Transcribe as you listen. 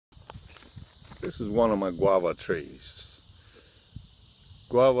This is one of my guava trees.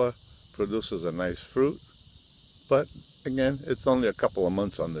 Guava produces a nice fruit, but again, it's only a couple of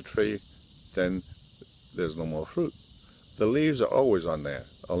months on the tree, then there's no more fruit. The leaves are always on there,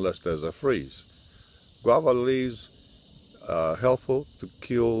 unless there's a freeze. Guava leaves are helpful to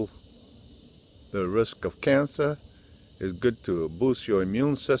kill the risk of cancer. It's good to boost your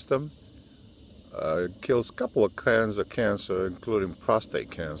immune system. It kills a couple of kinds of cancer, including prostate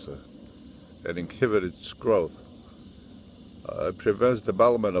cancer. It inhibits its growth. It prevents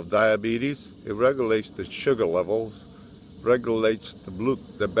development of diabetes. It regulates the sugar levels, regulates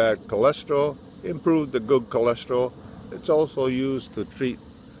the bad cholesterol, improves the good cholesterol. It's also used to treat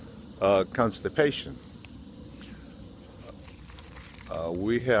constipation.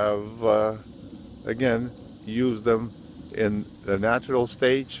 We have, again, used them in the natural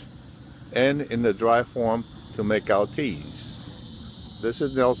stage and in the dry form to make our teas. This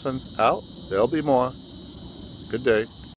is Nelson out. There'll be more. Good day.